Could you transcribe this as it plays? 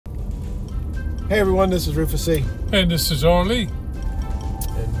Hey everyone, this is Rufus C. And this is Arlie.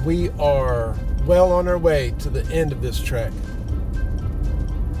 And we are well on our way to the end of this trek.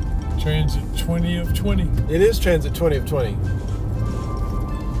 Transit 20 of 20. It is Transit 20 of 20.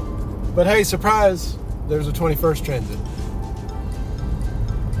 But hey, surprise, there's a 21st Transit.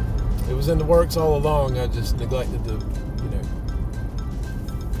 It was in the works all along, I just neglected to,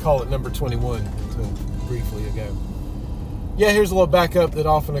 call it number 21 until briefly ago. Yeah, here's a little backup that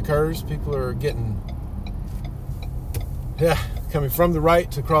often occurs. People are coming from the right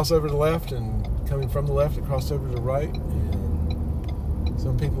to cross over to the left, and coming from the left to cross over to the right. And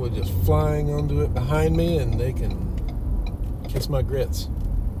some people are just flying onto it behind me, and they can kiss my grits.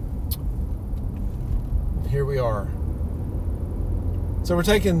 And here we are. So we're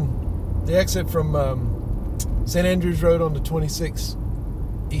taking the exit from St. Andrews Road onto 26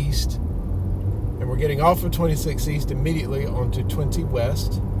 East. And we're getting off of 26 East immediately onto 20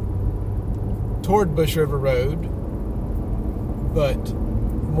 West toward Bush River Road, but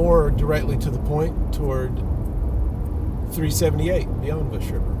more directly to the point toward 378 beyond Bush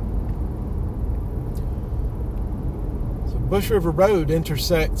River. So Bush River Road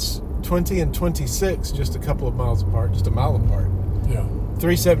intersects 20 and 26 just a couple of miles apart, just a mile apart. Yeah.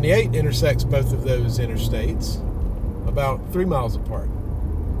 378 intersects both of those interstates about 3 miles apart,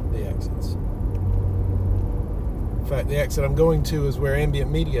 the exits. In fact, the exit I'm going to is where Ambient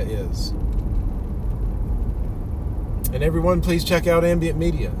Media is. And everyone, please check out Ambient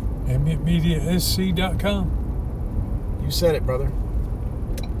Media. AmbientMediaSC.com. You said it, brother.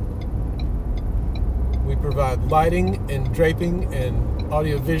 We provide lighting and draping and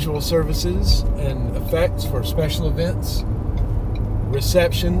audiovisual services and effects for special events,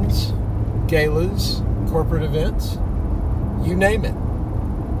 receptions, galas, corporate events, you name it.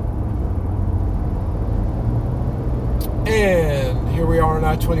 And here we are on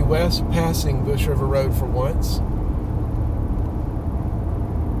I20 West, passing Bush River Road for once.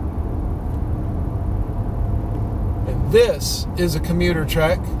 And this is a commuter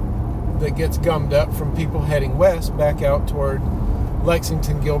track that gets gummed up from people heading west back out toward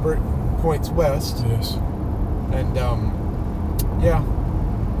Lexington, Gilbert, points west. Yes. And,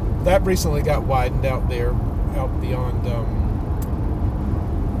 that recently got widened out there, out beyond,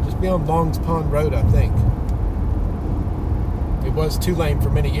 just beyond Long's Pond Road, I think. It was 2-lane for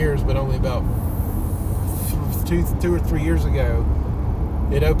many years, but only about two or 3 years ago,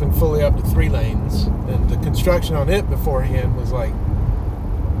 it opened fully up to 3 lanes. And the construction on it beforehand was like, I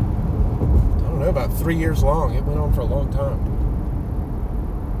don't know, about 3 years long. It went on for a long time.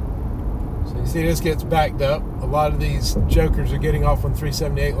 So you see this gets backed up. A lot of these jokers are getting off on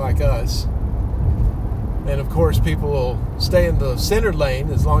 378 like us. And of course, people will stay in the center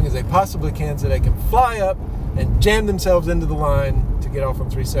lane as long as they possibly can so they can fly up and jam themselves into the line to get off on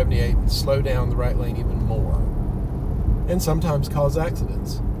 378 and slow down the right lane even more. And sometimes cause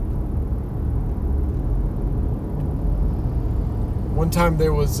accidents. One time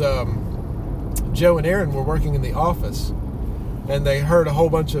there was, Joe and Aaron were working in the office, and they heard a whole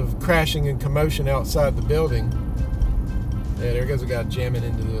bunch of crashing and commotion outside the building. Yeah, there goes a guy jamming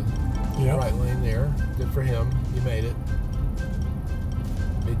into the right lane there. Good for him. He made it.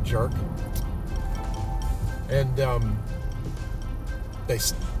 Big jerk. And they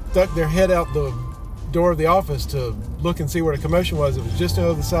stuck their head out the door of the office to look and see where the commotion was. It was just on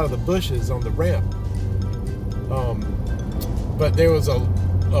the other side of the bushes on the ramp. But there was a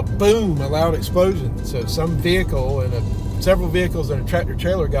boom, a loud explosion. So some vehicle and several vehicles and a tractor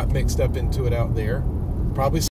trailer got mixed up into it out there. Probably